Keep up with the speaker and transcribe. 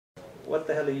What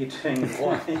the hell are you doing and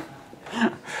why?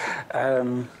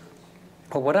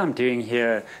 Well, what I'm doing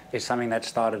here is something that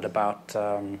started about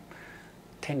 10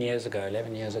 years ago,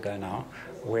 11 years ago now,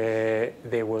 where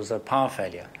there was a power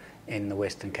failure in the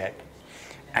Western Cape.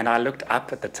 And I looked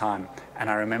up at the time, and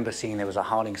I remember seeing there was a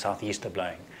howling southeaster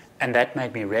blowing. And that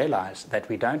made me realize that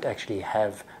we don't actually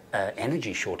have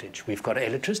energy shortage. We've got an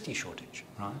electricity shortage,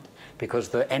 right? Because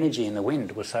the energy in the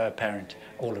wind was so apparent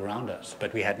all around us,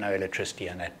 but we had no electricity,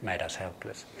 and that made us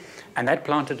helpless. And that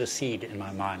planted a seed in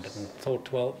my mind, and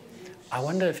thought, well, I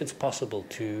wonder if it's possible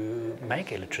to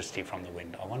make electricity from the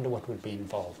wind. I wonder what would be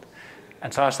involved.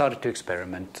 And so I started to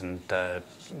experiment and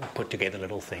put together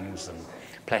little things and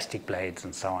plastic blades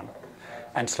and so on.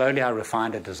 And slowly I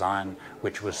refined a design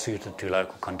which was suited to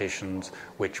local conditions,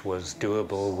 which was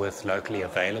doable with locally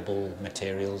available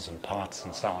materials and parts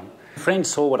and so on. Friends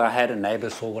saw what I had and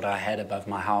neighbors saw what I had above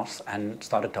my house and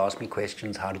started to ask me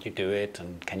questions. How did you do it?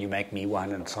 And can you make me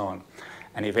one? And so on.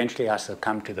 And eventually I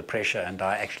succumbed to the pressure, and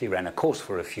I actually ran a course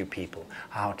for a few people,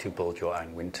 how to build your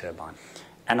own wind turbine.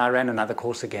 And I ran another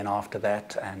course again after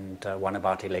that, and one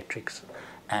about electrics.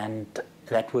 And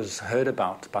that was heard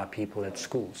about by people at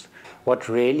schools. What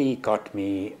really got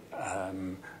me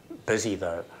busy,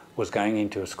 though, was going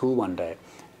into a school one day,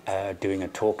 doing a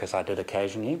talk, as I did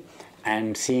occasionally,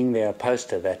 and seeing there a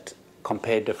poster that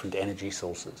compared different energy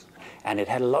sources. And it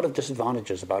had a lot of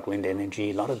disadvantages about wind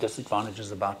energy, a lot of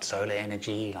disadvantages about solar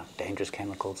energy, like dangerous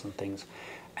chemicals and things.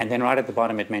 And then right at the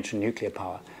bottom it mentioned nuclear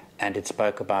power. And it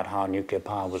spoke about how nuclear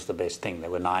power was the best thing. There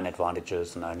were 9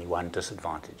 advantages and only 1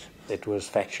 disadvantage. It was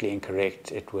factually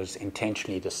incorrect. It was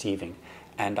intentionally deceiving.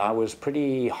 And I was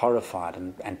pretty horrified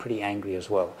and pretty angry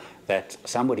as well that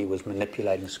somebody was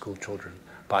manipulating school children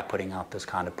by putting out this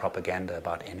kind of propaganda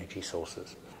about energy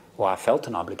sources. Well, I felt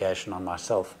an obligation on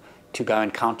myself to go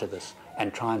and counter this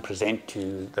and try and present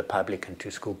to the public and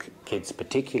to school kids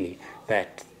particularly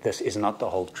that this is not the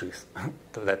whole truth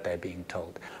that they're being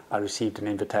told. I received an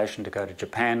invitation to go to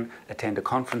Japan, attend a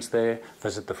conference there,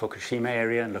 visit the Fukushima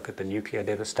area and look at the nuclear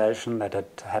devastation that had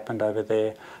happened over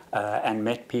there, and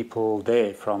met people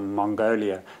there from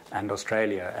Mongolia and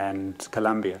Australia and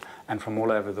Colombia and from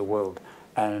all over the world.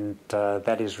 And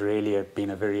that has really been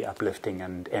a very uplifting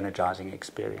and energizing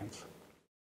experience.